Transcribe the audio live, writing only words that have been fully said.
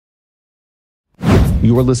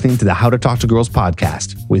You are listening to the How to Talk to Girls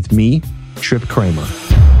podcast with me, Trip Kramer.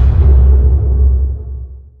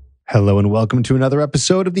 Hello and welcome to another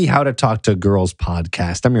episode of the How to Talk to Girls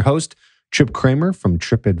podcast. I'm your host, Trip Kramer from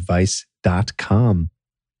tripadvice.com.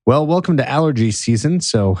 Well, welcome to allergy season.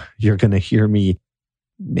 So you're going to hear me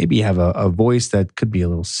maybe have a voice that could be a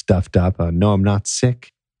little stuffed up. No, I'm not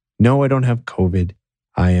sick. No, I don't have COVID.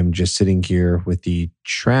 I am just sitting here with the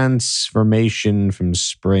transformation from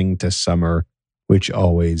spring to summer, which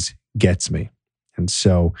always gets me. And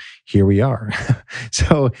so here we are.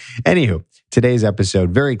 So anywho, today's episode,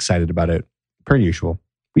 very excited about it, per usual.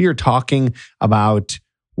 We are talking about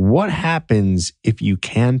what happens if you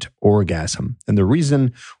can't orgasm. And the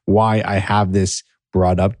reason why I have this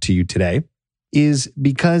brought up to you today is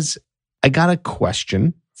because I got a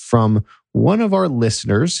question from one of our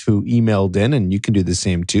listeners who emailed in, and you can do the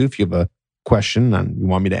same too. If you have a question and you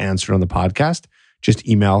want me to answer it on the podcast, just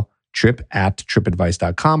email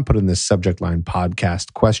trip@tripadvice.com, put in the subject line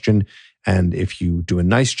podcast question. And if you do a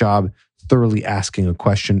nice job thoroughly asking a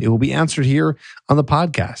question, it will be answered here on the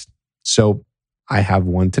podcast. So I have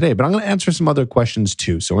one today, but I'm going to answer some other questions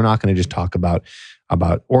too. So we're not going to just talk about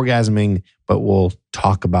orgasming, but we'll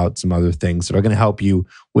talk about some other things that are going to help you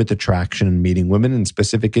with attraction and meeting women and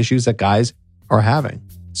specific issues that guys are having.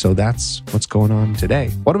 So that's what's going on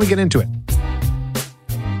today. Why don't we get into it?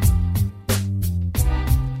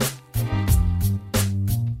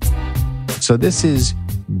 So this is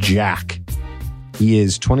Jack. He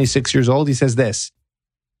is 26 years old. He says this: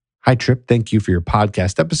 "Hi, Trip. Thank you for your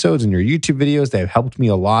podcast episodes and your YouTube videos. They have helped me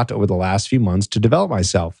a lot over the last few months to develop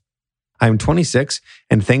myself. I am 26,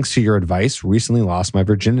 and thanks to your advice, recently lost my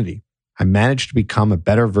virginity. I managed to become a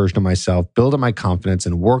better version of myself, build up my confidence,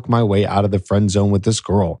 and work my way out of the friend zone with this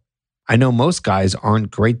girl. I know most guys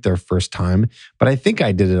aren't great their first time, but I think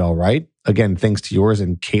I did it all right. Again, thanks to yours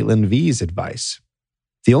and Caitlin V's advice.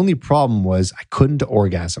 The only problem was I couldn't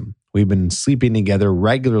orgasm. We've been sleeping together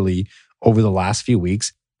regularly over the last few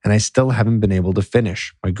weeks, and I still haven't been able to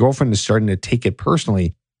finish. My girlfriend is starting to take it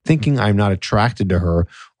personally, thinking I'm not attracted to her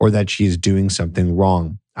or that she is doing something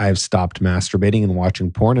wrong. I have stopped masturbating and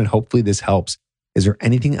watching porn, and hopefully this helps. Is there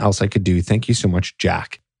anything else I could do? Thank you so much,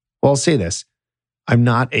 Jack." Well, I'll say this. I'm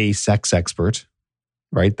not a sex expert,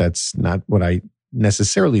 right? That's not what I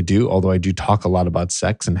necessarily do, although I do talk a lot about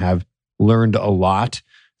sex and have learned a lot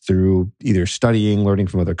through either studying, learning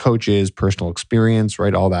from other coaches, personal experience,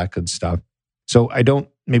 right? All that good stuff. So I don't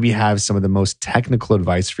maybe have some of the most technical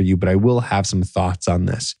advice for you, but I will have some thoughts on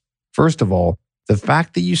this. First of all, the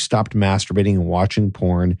fact that you stopped masturbating and watching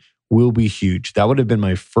porn will be huge. That would have been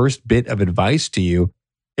my first bit of advice to you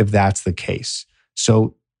if that's the case.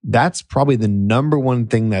 So that's probably the number one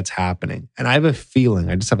thing that's happening. And I have a feeling,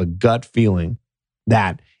 I just have a gut feeling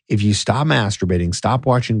that if you stop masturbating, stop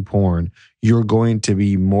watching porn, you're going to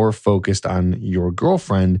be more focused on your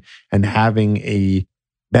girlfriend and having a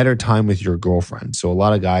better time with your girlfriend. So a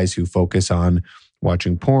lot of guys who focus on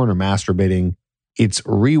watching porn or masturbating, it's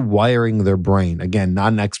rewiring their brain. Again,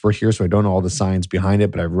 not an expert here, so I don't know all the science behind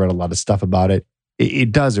it, but I've read a lot of stuff about it.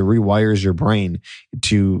 It rewires your brain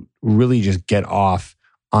to really just get off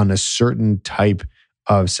on a certain type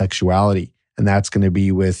of sexuality. And that's going to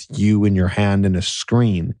be with you and your hand in a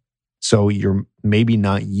screen. So you're maybe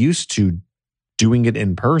not used to doing it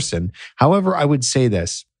in person. However, I would say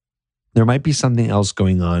this, there might be something else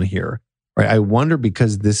going on here, right? I wonder,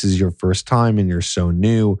 because this is your first time and you're so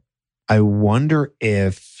new, I wonder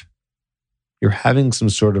if you're having some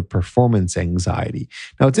sort of performance anxiety.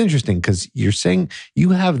 Now, it's interesting because you're saying you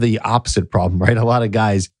have the opposite problem, right? A lot of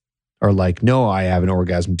guys are like, no, I have an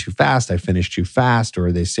orgasm too fast, I finish too fast,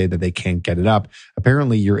 or they say that they can't get it up.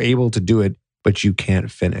 Apparently, you're able to do it, but you can't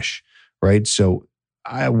finish, right? So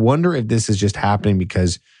I wonder if this is just happening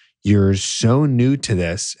because you're so new to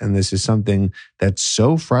this, and this is something that's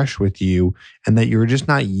so fresh with you, and that you're just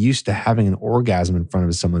not used to having an orgasm in front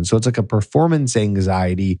of someone. So it's like a performance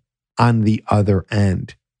anxiety on the other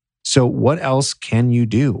end. So what else can you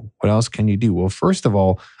do? What else can you do? Well, first of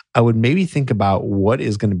all, I would maybe think about what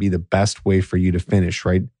is going to be the best way for you to finish,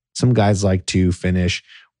 right? Some guys like to finish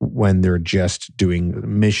when they're just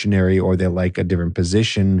doing missionary, or they like a different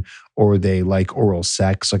position, or they like oral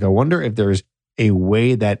sex. Like, I wonder if there's a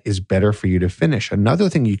way that is better for you to finish. Another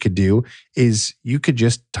thing you could do is you could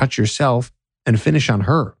just touch yourself and finish on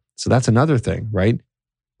her. So that's another thing, right?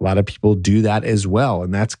 A lot of people do that as well.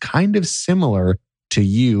 And that's kind of similar to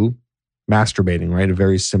you masturbating, right? A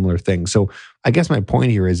very similar thing. So I guess my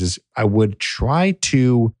point here is I would try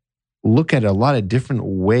to look at a lot of different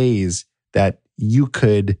ways that you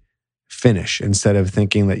could finish instead of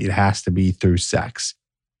thinking that it has to be through sex.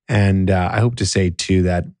 And I hope to say too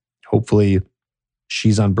that hopefully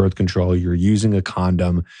she's on birth control, you're using a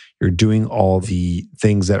condom, you're doing all the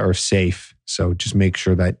things that are safe. So just make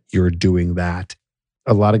sure that you're doing that.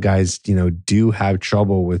 A lot of guys, do have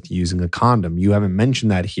trouble with using a condom. You haven't mentioned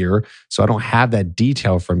that here, so I don't have that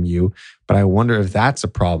detail from you, but I wonder if that's a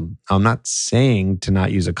problem. I'm not saying to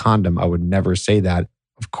not use a condom. I would never say that.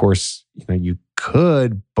 Of course, you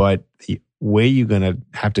could, but the way you're going to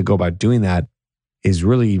have to go about doing that is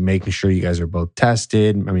really making sure you guys are both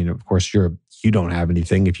tested. I mean, of course, you don't have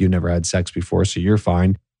anything if you've never had sex before, so you're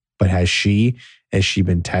fine. But has she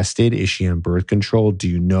been tested? Is she on birth control? Do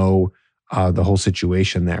you know the whole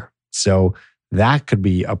situation there? So that could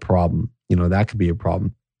be a problem. That could be a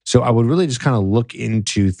problem. So I would really just kind of look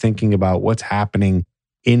into thinking about what's happening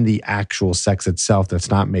in the actual sex itself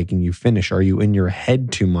that's not making you finish. Are you in your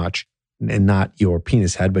head too much? And not your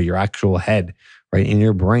penis head, but your actual head, right? In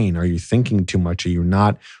your brain. Are you thinking too much? Are you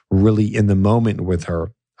not really in the moment with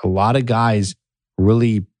her? A lot of guys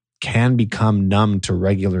really can become numb to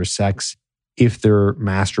regular sex if they're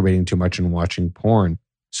masturbating too much and watching porn.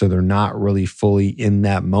 So they're not really fully in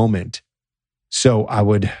that moment. So I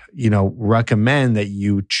would, recommend that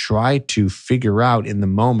you try to figure out in the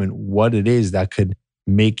moment what it is that could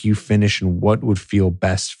make you finish and what would feel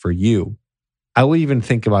best for you. I would even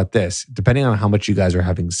think about this, depending on how much you guys are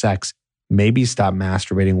having sex, maybe stop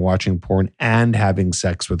masturbating, watching porn, and having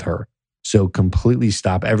sex with her. So completely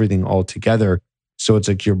stop everything altogether. So it's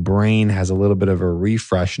like your brain has a little bit of a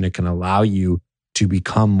refresh and it can allow you to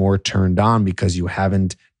become more turned on because you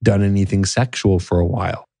haven't done anything sexual for a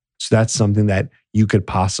while. So that's something that you could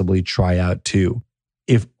possibly try out too.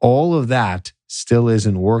 If all of that still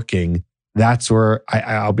isn't working, that's where,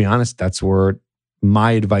 I'll be honest, that's where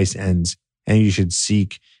my advice ends. And you should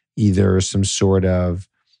seek either some sort of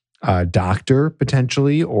doctor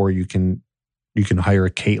potentially, or you can hire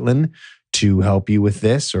a Caitlin to help you with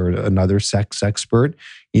this, or another sex expert.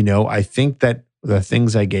 I think that the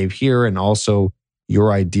things I gave here and also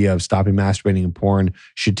your idea of stopping masturbating and porn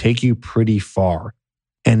should take you pretty far.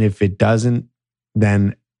 And if it doesn't,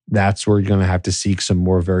 then that's where you're going to have to seek some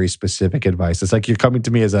more very specific advice. It's like you're coming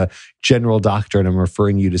to me as a general doctor and I'm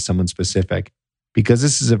referring you to someone specific, because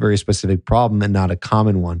this is a very specific problem and not a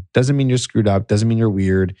common one. Doesn't mean you're screwed up. Doesn't mean you're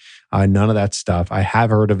weird. None of that stuff. I have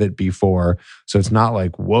heard of it before. So it's not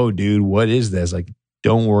like, whoa, dude, what is this? Like,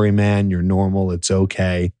 don't worry, man. You're normal. It's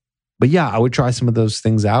okay. But yeah, I would try some of those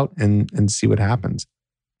things out and see what happens.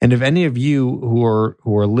 And if any of you who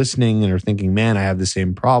are listening and are thinking, man, I have the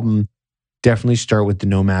same problem, definitely start with the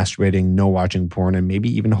no masturbating, no watching porn, and maybe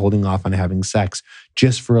even holding off on having sex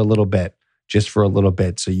just for a little bit.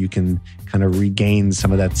 So you can kind of regain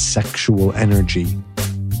some of that sexual energy.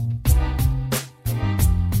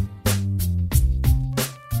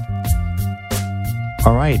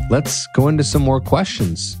 All right, let's go into some more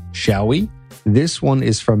questions, shall we? This one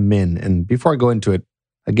is from Min. And before I go into it,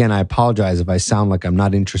 again, I apologize if I sound like I'm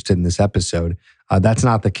not interested in this episode. That's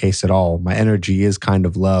not the case at all. My energy is kind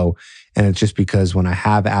of low. And it's just because when I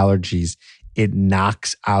have allergies, it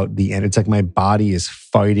knocks out the energy. It's like my body is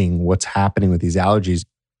fighting what's happening with these allergies.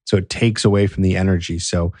 So it takes away from the energy.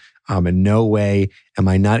 So in no way am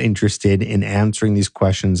I not interested in answering these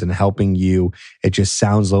questions and helping you. It just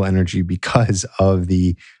sounds low energy because of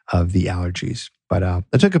the allergies. But I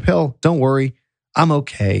took a pill. Don't worry. I'm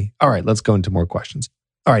okay. All right, let's go into more questions.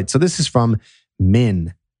 All right, so this is from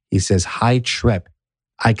Min. He says, "Hi, Trip.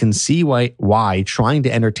 I can see why trying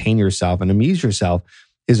to entertain yourself and amuse yourself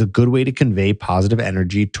is a good way to convey positive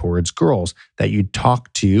energy towards girls that you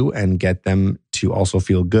talk to and get them to also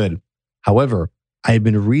feel good. However, I have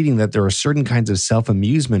been reading that there are certain kinds of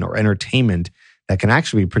self-amusement or entertainment that can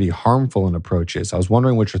actually be pretty harmful in approaches. I was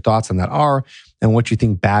wondering what your thoughts on that are and what you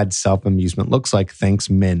think bad self-amusement looks like. Thanks,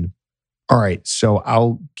 Min." All right, so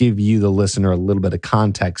I'll give you, the listener, a little bit of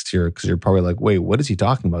context here because you're probably like, wait, what is he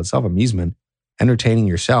talking about? Self-amusement, entertaining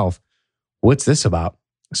yourself. What's this about?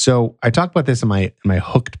 So I talk about this in my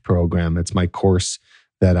Hooked program. It's my course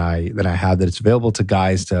that I have, that it's available to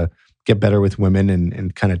guys to get better with women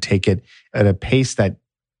and kind of take it at a pace that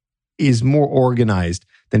is more organized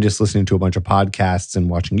than just listening to a bunch of podcasts and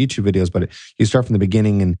watching YouTube videos. But you start from the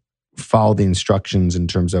beginning and follow the instructions in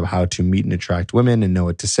terms of how to meet and attract women and know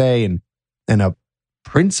what to say. And a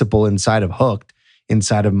principle inside of Hooked,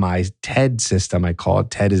 inside of my TED system, I call it.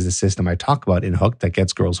 TED is the system I talk about in Hooked that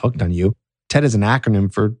gets girls hooked on you. TED is an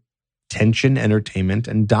acronym for tension, entertainment,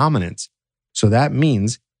 and dominance. So that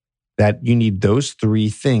means that you need those three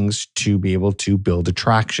things to be able to build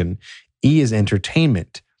attraction. E is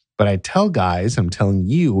entertainment. But I tell guys, I'm telling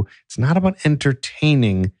you, it's not about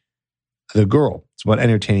entertaining the girl. It's about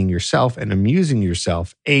entertaining yourself and amusing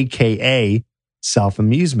yourself, AKA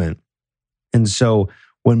self-amusement. And so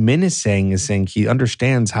what Min is saying he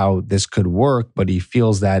understands how this could work, but he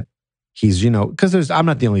feels that he's, because I'm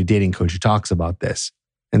not the only dating coach who talks about this.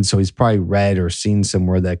 And so he's probably read or seen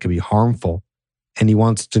somewhere that could be harmful. And he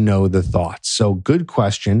wants to know the thoughts. So good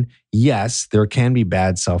question. Yes, there can be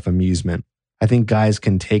bad self-amusement. I think guys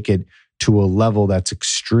can take it to a level that's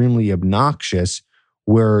extremely obnoxious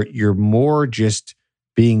where you're more just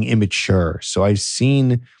being immature. So I've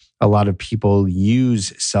seen a lot of people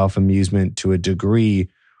use self-amusement to a degree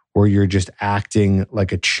where you're just acting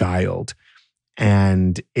like a child,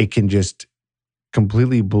 and it can just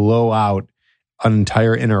completely blow out an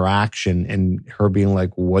entire interaction and her being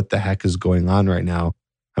like, what the heck is going on right now?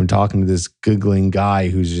 I'm talking to this giggling guy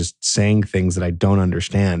who's just saying things that I don't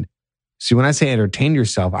understand. See, when I say entertain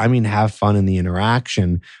yourself, I mean have fun in the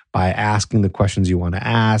interaction by asking the questions you want to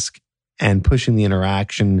ask and pushing the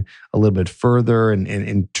interaction a little bit further and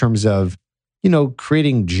in terms of,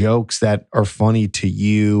 creating jokes that are funny to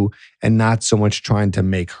you and not so much trying to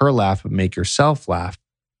make her laugh, but make yourself laugh.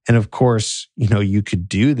 And of course, you could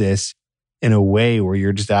do this in a way where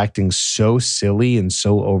you're just acting so silly and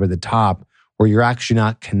so over the top where you're actually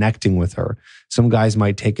not connecting with her. Some guys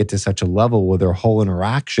might take it to such a level where their whole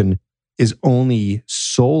interaction is only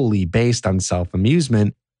solely based on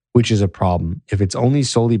self-amusement, which is a problem. If it's only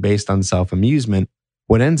solely based on self-amusement,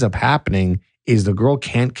 what ends up happening is the girl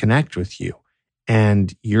can't connect with you.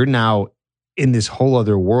 And you're now in this whole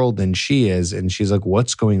other world than she is. And she's like,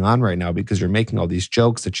 what's going on right now? Because you're making all these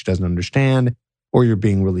jokes that she doesn't understand, or you're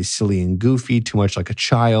being really silly and goofy, too much like a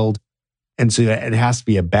child. And so it has to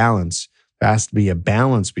be a balance. There has to be a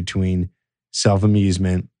balance between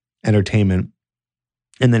self-amusement, entertainment,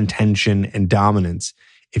 and then tension and dominance.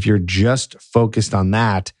 If you're just focused on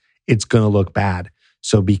that, it's going to look bad.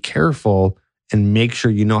 So be careful and make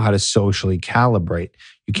sure you know how to socially calibrate.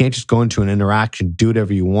 You can't just go into an interaction, do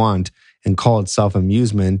whatever you want, and call it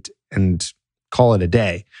self-amusement and call it a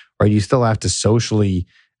day, right? You still have to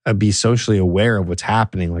be socially aware of what's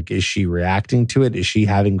happening. Like, is she reacting to it? Is she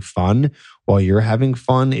having fun while you're having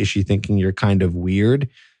fun? Is she thinking you're kind of weird?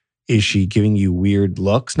 Is she giving you weird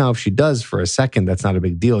looks? Now, if she does for a second, that's not a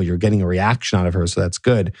big deal. You're getting a reaction out of her, so that's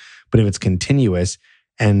good. But if it's continuous,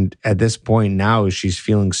 and at this point now she's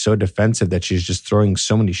feeling so defensive that she's just throwing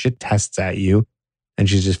so many shit tests at you, and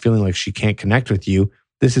she's just feeling like she can't connect with you,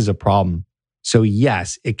 this is a problem. So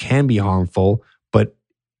yes, it can be harmful, but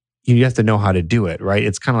you have to know how to do it, right?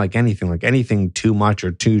 It's kind of like anything too much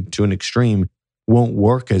or to an extreme won't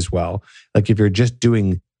work as well. Like if you're just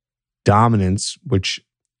doing dominance, which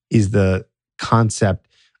is the concept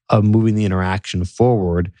of moving the interaction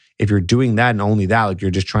forward. If you're doing that and only that, like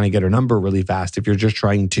you're just trying to get her number really fast, if you're just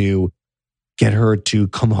trying to get her to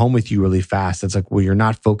come home with you really fast, it's like, well, you're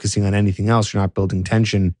not focusing on anything else. You're not building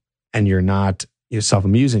tension and you're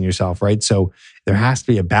self-amusing yourself, right? So there has to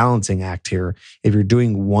be a balancing act here. If you're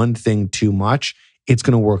doing one thing too much, it's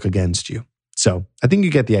going to work against you. So I think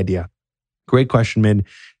you get the idea. Great question, Min.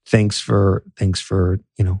 Thanks for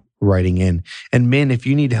writing in. And Min, if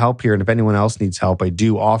you need help here, and if anyone else needs help, I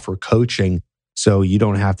do offer coaching, so you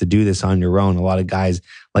don't have to do this on your own. A lot of guys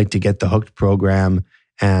like to get the Hooked program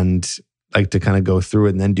and like to kind of go through it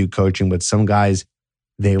and then do coaching. But some guys,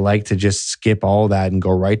 they like to just skip all that and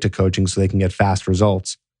go right to coaching so they can get fast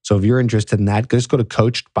results. So if you're interested in that, just go to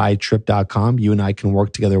coachedbytrip.com. You and I can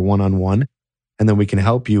work together one-on-one, and then we can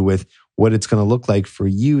help you with what it's going to look like for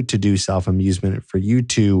you to do self-amusement, for you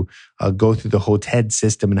to go through the whole TED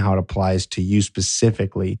system and how it applies to you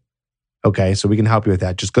specifically. Okay, so we can help you with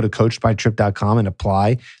that. Just go to coachedbytrip.com and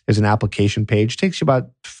apply. There's an application page. It takes you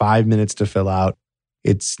about 5 minutes to fill out.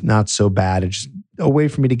 It's not so bad. It's just a way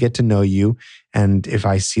for me to get to know you. And if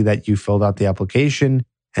I see that you filled out the application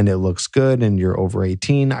and it looks good and you're over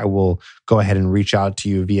 18, I will go ahead and reach out to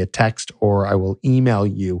you via text, or I will email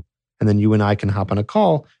you. And then you and I can hop on a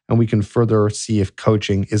call and we can further see if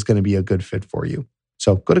coaching is going to be a good fit for you.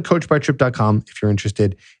 So go to coachedbytrip.com if you're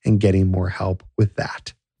interested in getting more help with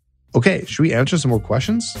that. Okay, should we answer some more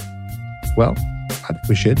questions? Well, I think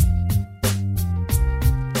we should.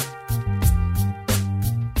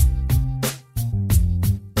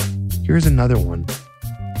 Here's another one.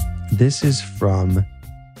 This is from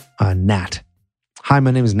Nat. Hi, my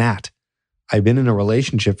name is Nat. I've been in a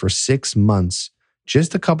relationship for 6 months.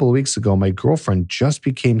 Just a couple of weeks ago, my girlfriend just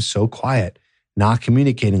became so quiet, not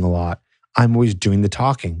communicating a lot. I'm always doing the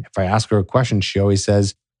talking. If I ask her a question, she always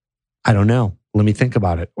says, I don't know, let me think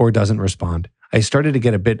about it, or doesn't respond. I started to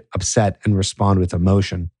get a bit upset and respond with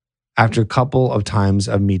emotion. After a couple of times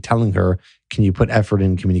of me telling her, can you put effort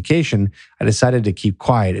in communication, I decided to keep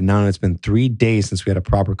quiet, and now it's been 3 days since we had a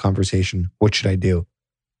proper conversation. What should I do?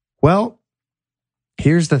 Well,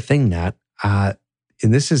 here's the thing, Nat. Uh,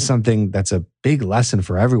 and this is something that's a big lesson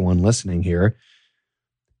for everyone listening here.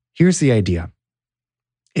 Here's the idea.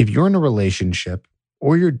 If you're in a relationship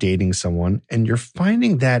or you're dating someone and you're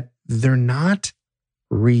finding that they're not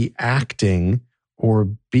reacting or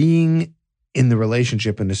being in the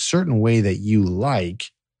relationship in a certain way that you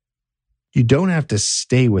like, you don't have to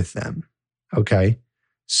stay with them. Okay.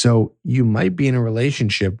 So you might be in a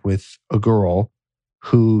relationship with a girl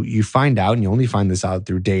who you find out, and you only find this out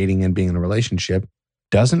through dating and being in a relationship,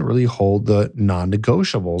 doesn't really hold the non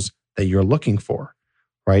negotiables that you're looking for.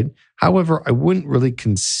 Right. However, I wouldn't really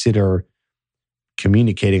consider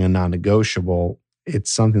communicating a non negotiable.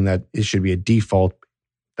 It's something that it should be a default.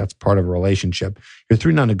 That's part of a relationship. Your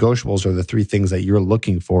three non negotiables are the three things that you're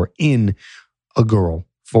looking for in a girl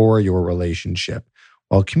for your relationship.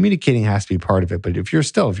 Well, communicating has to be part of it. But if you're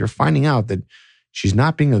finding out that she's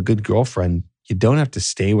not being a good girlfriend, you don't have to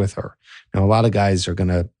stay with her. Now, a lot of guys are going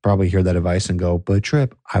to probably hear that advice and go, but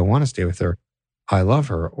Trip, I want to stay with her. I love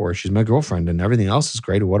her, or she's my girlfriend and everything else is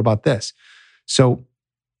great. Or what about this? So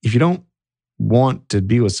if you don't want to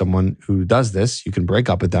be with someone who does this, you can break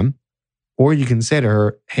up with them, or you can say to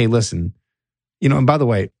her, hey, listen, and by the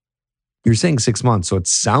way, you're saying 6 months. So it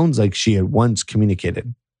sounds like she had once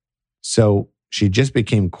communicated. So she just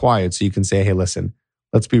became quiet. So you can say, hey, listen,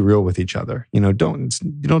 let's be real with each other. You don't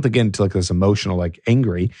have to get into like this emotional, like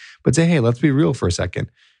angry, but say, hey, let's be real for a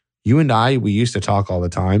second. You and I, we used to talk all the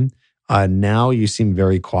time. Now you seem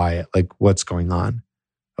very quiet. Like, what's going on?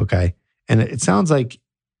 Okay. And it sounds like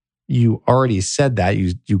you already said that.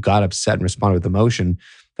 You got upset and responded with emotion.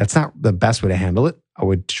 That's not the best way to handle it. I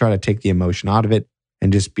would try to take the emotion out of it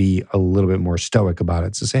and just be a little bit more stoic about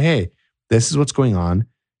it. So say, hey, this is what's going on.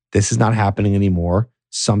 This is not happening anymore.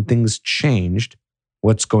 Something's changed.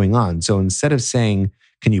 What's going on? So instead of saying,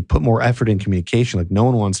 can you put more effort in communication? Like, no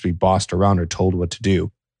one wants to be bossed around or told what to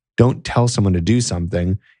do. Don't tell someone to do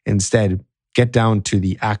something. Instead, get down to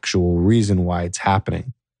the actual reason why it's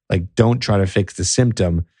happening. Like, don't try to fix the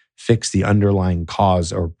symptom, fix the underlying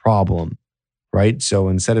cause or problem, right? So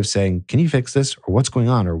instead of saying, can you fix this? Or what's going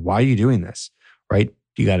on? Or why are you doing this? Right?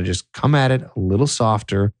 You got to just come at it a little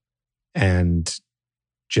softer and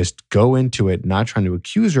just go into it, not trying to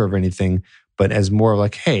accuse her of anything, but as more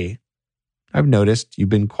like, hey, I've noticed you've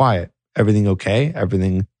been quiet. Everything okay?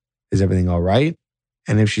 Is everything all right?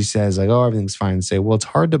 And if she says like, oh, everything's fine, say, well, it's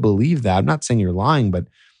hard to believe that. I'm not saying you're lying, but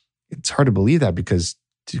it's hard to believe that because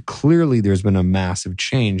clearly there's been a massive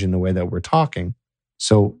change in the way that we're talking.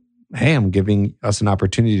 So, hey, I'm giving us an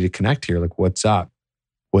opportunity to connect here. Like, what's up?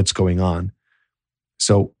 What's going on?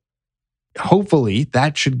 So hopefully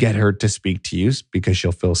that should get her to speak to you because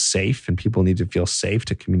she'll feel safe, and people need to feel safe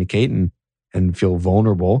to communicate and feel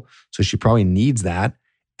vulnerable. So she probably needs that.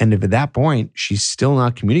 And if at that point she's still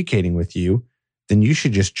not communicating with you, then you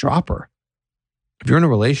should just drop her. If you're in a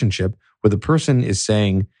relationship where the person is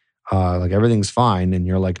saying like everything's fine and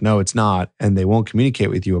you're like, no, it's not, and they won't communicate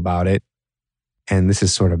with you about it, and this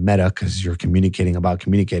is sort of meta because you're communicating about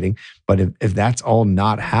communicating, but if that's all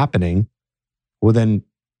not happening, well then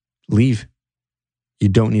leave. You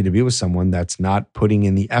don't need to be with someone that's not putting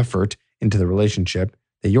in the effort into the relationship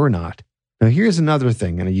that you're not. Now, here's another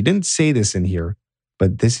thing, and you didn't say this in here,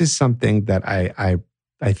 but this is something that I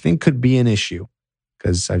think could be an issue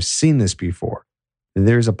because I've seen this before.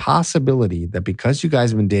 There's a possibility that because you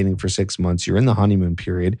guys have been dating for 6 months, you're in the honeymoon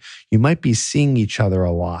period, you might be seeing each other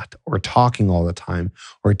a lot or talking all the time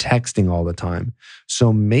or texting all the time.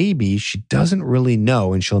 So maybe she doesn't really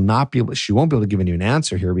know, and she won't be able to give you an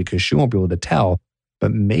answer here because she won't be able to tell,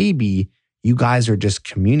 but maybe you guys are just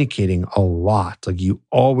communicating a lot. Like, you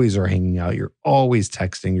always are hanging out, you're always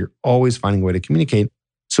texting, you're always finding a way to communicate.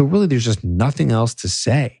 So really there's just nothing else to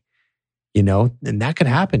say. And that could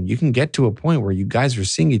happen. You can get to a point where you guys are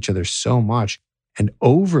seeing each other so much and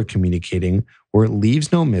over communicating where it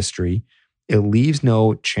leaves no mystery. It leaves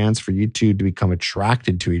no chance for you two to become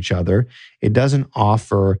attracted to each other. It doesn't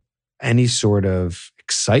offer any sort of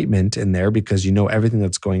excitement in there because you know everything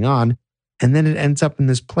that's going on. And then it ends up in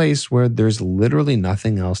this place where there's literally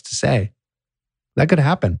nothing else to say. That could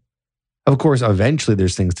happen. Of course, eventually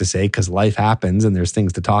there's things to say because life happens and there's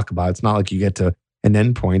things to talk about. It's not like you get to an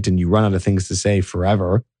end point and you run out of things to say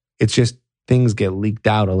forever. It's just things get leaked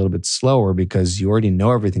out a little bit slower because you already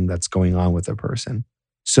know everything that's going on with a person.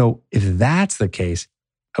 So if that's the case,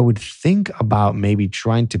 I would think about maybe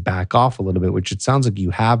trying to back off a little bit, which it sounds like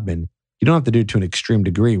you have been. You don't have to do it to an extreme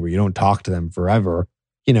degree where you don't talk to them forever,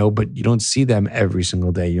 but you don't see them every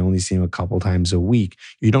single day. You only see them a couple times a week.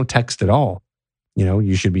 You don't text at all.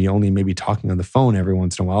 You should be only maybe talking on the phone every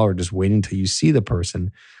once in a while or just waiting till you see the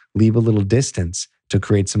person. Leave a little distance to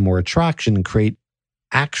create some more attraction and create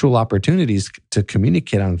actual opportunities to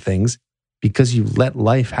communicate on things because you let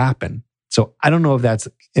life happen. So I don't know if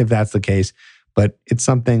that's the case, but it's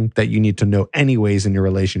something that you need to know anyways in your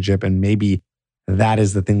relationship. And maybe that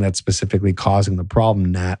is the thing that's specifically causing the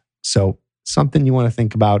problem, Nat. So something you want to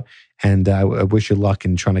think about. And I wish you luck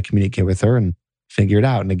in trying to communicate with her and figure it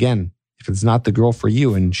out. And again, if it's not the girl for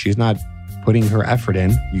you and she's not putting her effort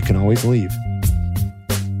in, you can always leave.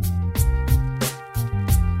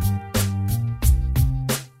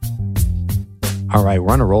 All right,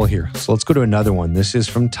 we're on a roll here. So let's go to another one. This is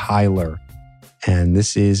from Tyler. And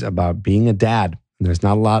this is about being a dad. And there's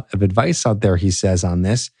not a lot of advice out there, he says, on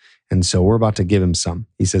this. And so we're about to give him some.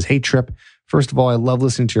 He says, "Hey, Trip, first of all, I love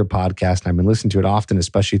listening to your podcast. And I've been listening to it often,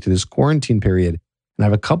 especially through this quarantine period. And I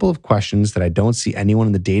have a couple of questions that I don't see anyone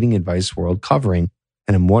in the dating advice world covering.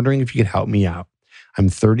 And I'm wondering if you could help me out. I'm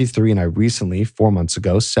 33 and I recently, 4 months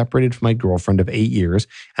ago, separated from my girlfriend of 8 years.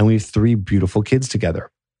 And we have 3 beautiful kids together.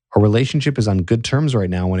 Our relationship is on good terms right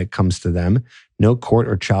now when it comes to them. No court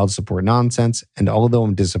or child support nonsense. And although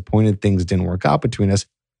I'm disappointed things didn't work out between us,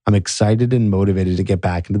 I'm excited and motivated to get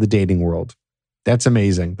back into the dating world." That's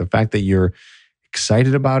amazing. The fact that you're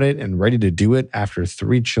excited about it and ready to do it after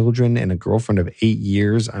 3 children and a girlfriend of 8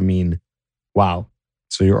 years. I mean, wow.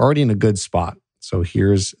 So you're already in a good spot. So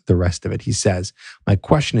here's the rest of it. He says, "My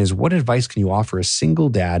question is, what advice can you offer a single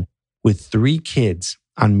dad with 3 kids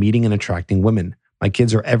on meeting and attracting women? My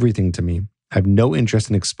kids are everything to me. I have no interest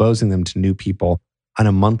in exposing them to new people on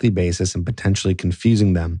a monthly basis and potentially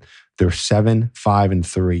confusing them. They're 7, 5, and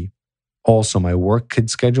 3. Also, my work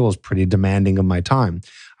kid schedule is pretty demanding of my time.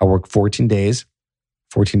 I work 14 days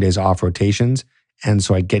off rotations, and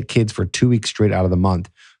so I get kids for 2 weeks straight out of the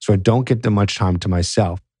month. So I don't get that much time to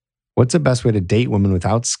myself. What's the best way to date women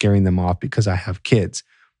without scaring them off because I have kids?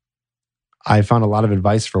 I found a lot of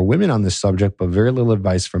advice for women on this subject, but very little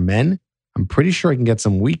advice for men. I'm pretty sure I can get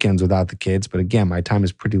some weekends without the kids, but again, my time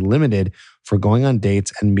is pretty limited for going on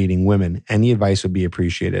dates and meeting women. Any advice would be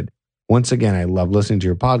appreciated. Once again, I love listening to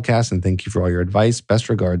your podcast and thank you for all your advice. Best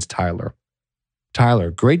regards, Tyler." Tyler,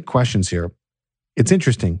 great questions here. It's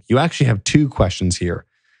interesting. You actually have 2 questions here.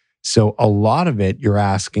 So a lot of it you're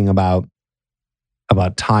asking about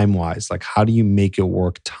time-wise, like how do you make it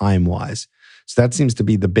work time-wise? So that seems to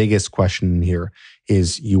be the biggest question in here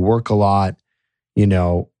is you work a lot,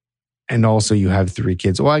 and also you have 3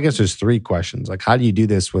 kids. Well, I guess there's 3 questions. Like, how do you do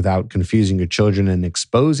this without confusing your children and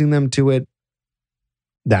exposing them to it?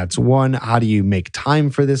 That's 1. How do you make time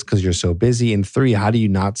for this because you're so busy? And 3, how do you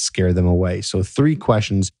not scare them away? So 3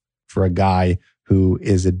 questions for a guy who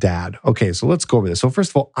is a dad. Okay, so let's go over this. So first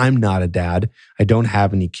of all, I'm not a dad. I don't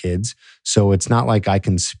have any kids. So it's not like I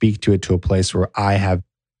can speak to it to a place where I have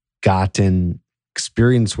gotten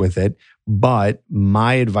experience with it. But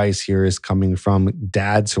my advice here is coming from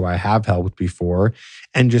dads who I have helped before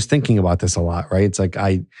and just thinking about this a lot, right? It's like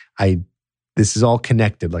this is all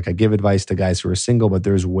connected. Like I give advice to guys who are single, but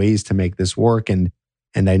there's ways to make this work. And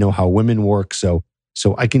I know how women work. So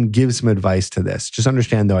I can give some advice to this. Just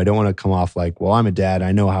understand though, I don't want to come off like, well, I'm a dad.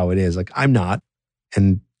 I know how it is. Like I'm not.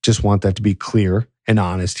 And just want that to be clear and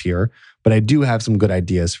honest here. But I do have some good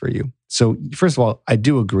ideas for you. So first of all, I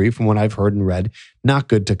do agree from what I've heard and read, not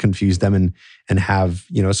good to confuse them and have,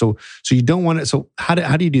 so you don't want to, so how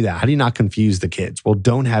do you do that? How do you not confuse the kids? Well,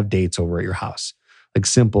 don't have dates over at your house. Like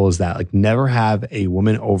simple as that. Like never have a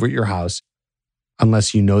woman over at your house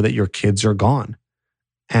unless you know that your kids are gone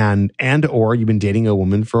and or you've been dating a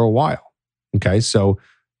woman for a while. Okay. So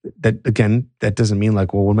that again, that doesn't mean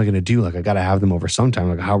like, well, what am I going to do? Like I got to have them over sometime.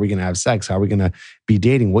 Like how are we going to have sex? How are we going to be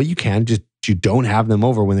dating? Well, you can just, you don't have them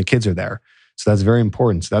over when the kids are there. So that's very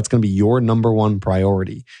important. So that's going to be your number 1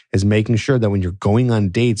 priority is making sure that when you're going on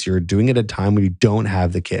dates, you're doing it at a time when you don't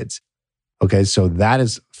have the kids. Okay. So that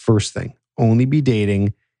is first thing. Only be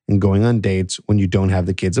dating and going on dates when you don't have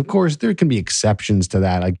the kids. Of course, there can be exceptions to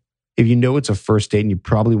that. Like if you know it's a first date and you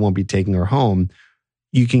probably won't be taking her home,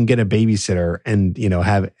 you can get a babysitter and,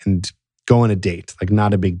 have and go on a date. Like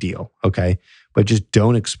not a big deal. Okay. But just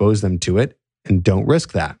don't expose them to it and don't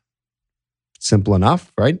risk that. Simple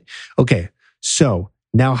enough, right? Okay. So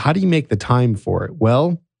now how do you make the time for it?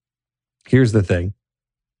 Well, here's the thing.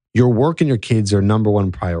 Your work and your kids are number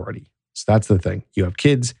 1 priority. So that's the thing. You have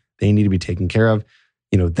kids, they need to be taken care of.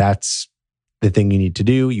 That's the thing you need to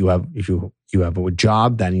do. If you have a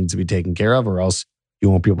job that needs to be taken care of, or else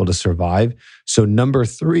you won't be able to survive. So number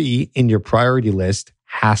 3 in your priority list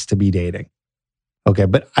has to be dating. Okay,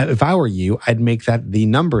 but if I were you, I'd make that the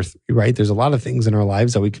number 3, right? There's a lot of things in our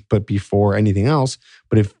lives that we could put before anything else.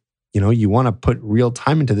 But if you want to put real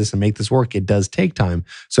time into this and make this work, it does take time.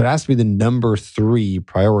 So it has to be the number 3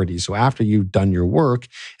 priority. So after you've done your work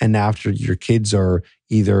and after your kids are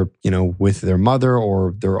either, with their mother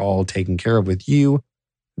or they're all taken care of with you,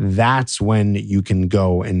 that's when you can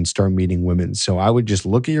go and start meeting women. So I would just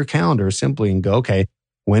look at your calendar simply and go, okay,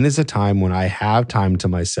 when is a time when I have time to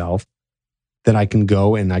myself that I can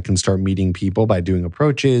go and I can start meeting people by doing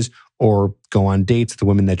approaches or go on dates with the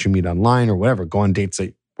women that you meet online or whatever, go on dates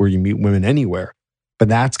where you meet women anywhere. But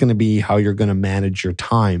that's going to be how you're going to manage your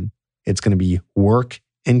time. It's going to be work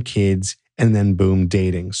and kids and then boom,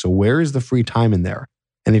 dating. So where is the free time in there?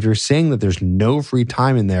 And if you're saying that there's no free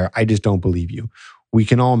time in there, I just don't believe you. We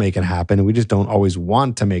can all make it happen. We just don't always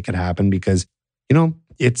want to make it happen because,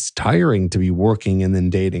 it's tiring to be working and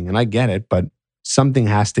then dating. And I get it, but something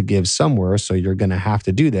has to give somewhere. So you're going to have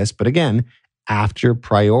to do this. But again, after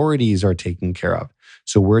priorities are taken care of.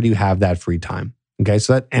 So where do you have that free time? Okay,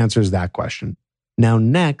 so that answers that question. Now,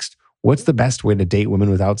 next, what's the best way to date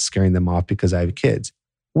women without scaring them off because I have kids?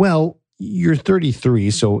 Well, you're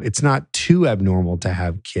 33, so it's not too abnormal to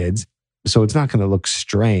have kids. So it's not going to look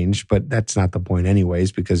strange, but that's not the point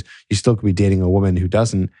anyways, because you still could be dating a woman who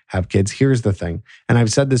doesn't have kids. Here's the thing, and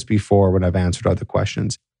I've said this before when I've answered other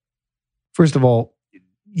questions. First of all,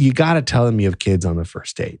 you got to tell them you have kids on the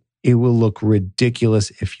first date. It will look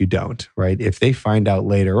ridiculous if you don't, right? If they find out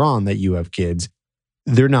later on that you have kids,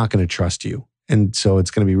 they're not going to trust you. And so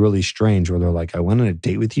it's going to be really strange where they're like, I went on a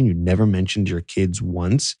date with you and you never mentioned your kids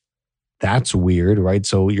once. That's weird, right?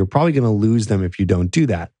 So you're probably going to lose them if you don't do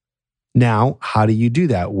that. Now, how do you do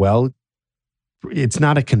that? Well, it's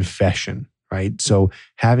not a confession, right? So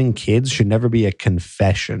having kids should never be a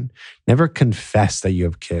confession. Never confess that you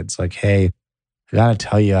have kids. Like, hey, I got to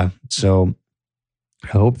tell you, so I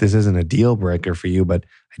hope this isn't a deal breaker for you, but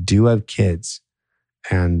I do have kids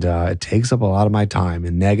and it takes up a lot of my time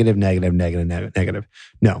and negative.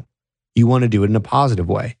 No, you want to do it in a positive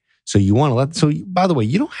way. So you want to by the way,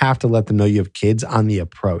 you don't have to let them know you have kids on the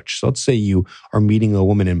approach. So let's say you are meeting a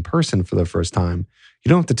woman in person for the first time. You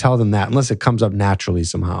don't have to tell them that unless it comes up naturally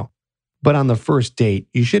somehow. But on the first date,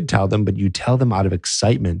 you should tell them, but you tell them out of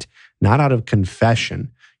excitement, not out of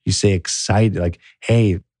confession. You say excited, like,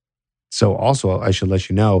 hey, so also I should let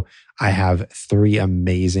you know, I have 3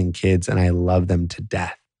 amazing kids and I love them to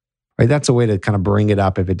death, right? That's a way to kind of bring it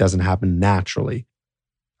up if it doesn't happen naturally.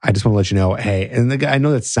 I just want to let you know, hey, and I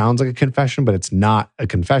know that sounds like a confession, but it's not a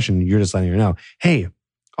confession. You're just letting her know, hey,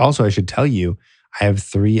 also I should tell you, I have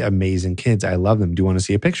 3 amazing kids. I love them. Do you want to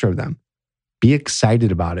see a picture of them? Be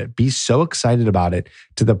excited about it. Be so excited about it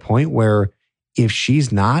to the point where if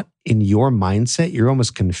she's not in your mindset, you're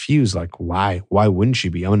almost confused. Like, why? Why wouldn't she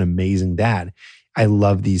be? I'm an amazing dad. I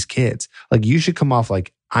love these kids. Like, you should come off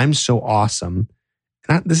like, I'm so awesome.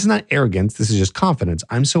 This is not arrogance. This is just confidence.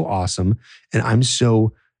 I'm so awesome and I'm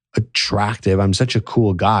so attractive. I'm such a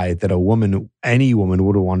cool guy that any woman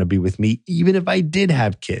would want to be with me, even if I did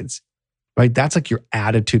have kids, right? That's like your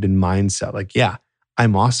attitude and mindset. Like, yeah,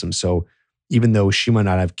 I'm awesome. So even though she might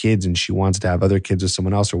not have kids and she wants to have other kids with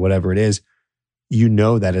someone else or whatever it is, you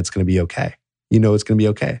know that it's going to be okay. You know it's going to be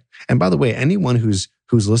okay. And by the way, anyone who's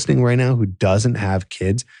listening right now who doesn't have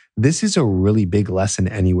kids, this is a really big lesson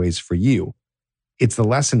anyways for you. It's the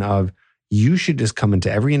lesson of you should just come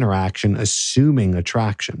into every interaction assuming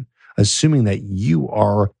attraction, assuming that you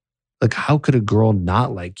are like, how could a girl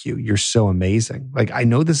not like you? You're so amazing. Like, I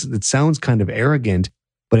know it sounds kind of arrogant,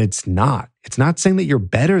 but it's not. It's not saying that you're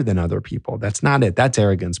better than other people. That's not it. That's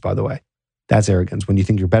arrogance, by the way. That's arrogance when you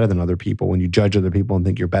think you're better than other people, when you judge other people and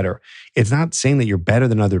think you're better. It's not saying that you're better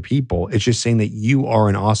than other people. It's just saying that you are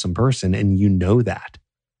an awesome person and you know that.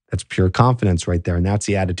 That's pure confidence right there. And that's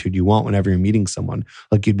the attitude you want whenever you're meeting someone.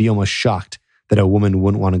 Like, you'd be almost shocked that a woman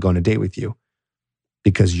wouldn't want to go on a date with you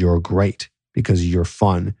because you're great, because you're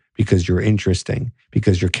fun, because you're interesting,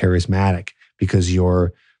 because you're charismatic, because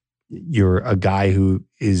you're a guy who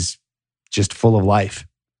is just full of life,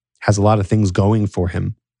 has a lot of things going for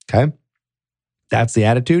him. Okay? That's the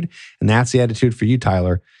attitude. And that's the attitude for you,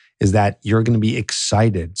 Tyler, is that you're going to be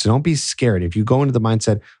excited. So don't be scared. If you go into the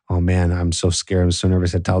mindset, oh man, I'm so scared, I'm so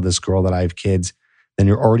nervous to tell this girl that I have kids, then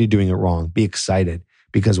you're already doing it wrong. Be excited.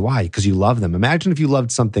 Because why? Because you love them. Imagine if you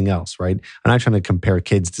loved something else, right? I'm not trying to compare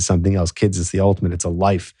kids to something else. Kids is the ultimate. It's a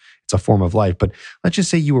life. It's a form of life. But let's just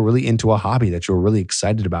say you were really into a hobby that you were really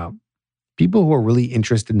excited about. People who are really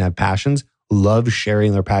interested and have passions love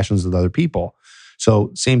sharing their passions with other people.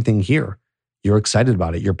 So same thing here. You're excited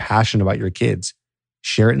about it. You're passionate about your kids.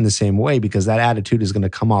 Share it in the same way because that attitude is going to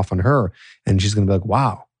come off on her and she's going to be like,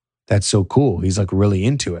 wow, that's so cool. He's like really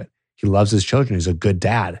into it. He loves his children. He's a good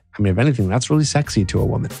dad. I mean, if anything, that's really sexy to a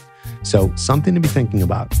woman. So something to be thinking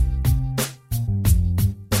about.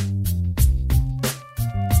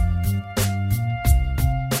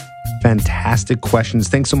 fantastic questions.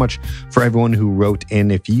 Thanks so much for everyone who wrote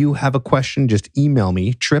in. If you have a question, just email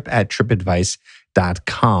me,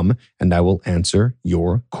 trip@tripadvice.com, and I will answer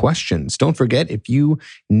your questions. Don't forget, if you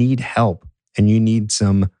need help and you need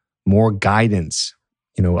some more guidance,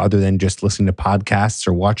 other than just listening to podcasts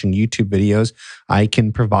or watching YouTube videos, I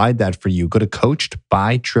can provide that for you. Go to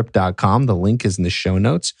coachedbytrip.com. The link is in the show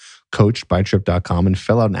notes, coachedbytrip.com, and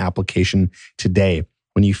fill out an application today.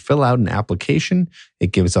 When you fill out an application,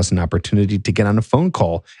 it gives us an opportunity to get on a phone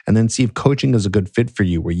call and then see if coaching is a good fit for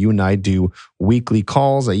you, where you and I do weekly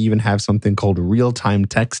calls. I even have something called real-time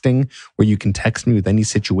texting, where you can text me with any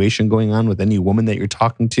situation going on with any woman that you're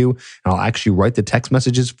talking to, and I'll actually write the text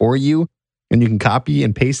messages for you. And you can copy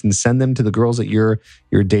and paste and send them to the girls that you're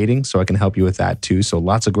dating, so I can help you with that too. So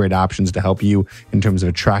lots of great options to help you in terms of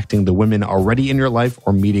attracting the women already in your life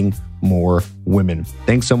or meeting more women.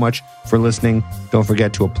 Thanks so much for listening. Don't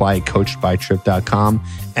forget to apply at coachedbytrip.com.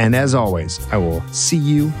 And as always, I will see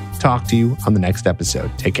you, talk to you on the next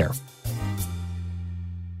episode. Take care.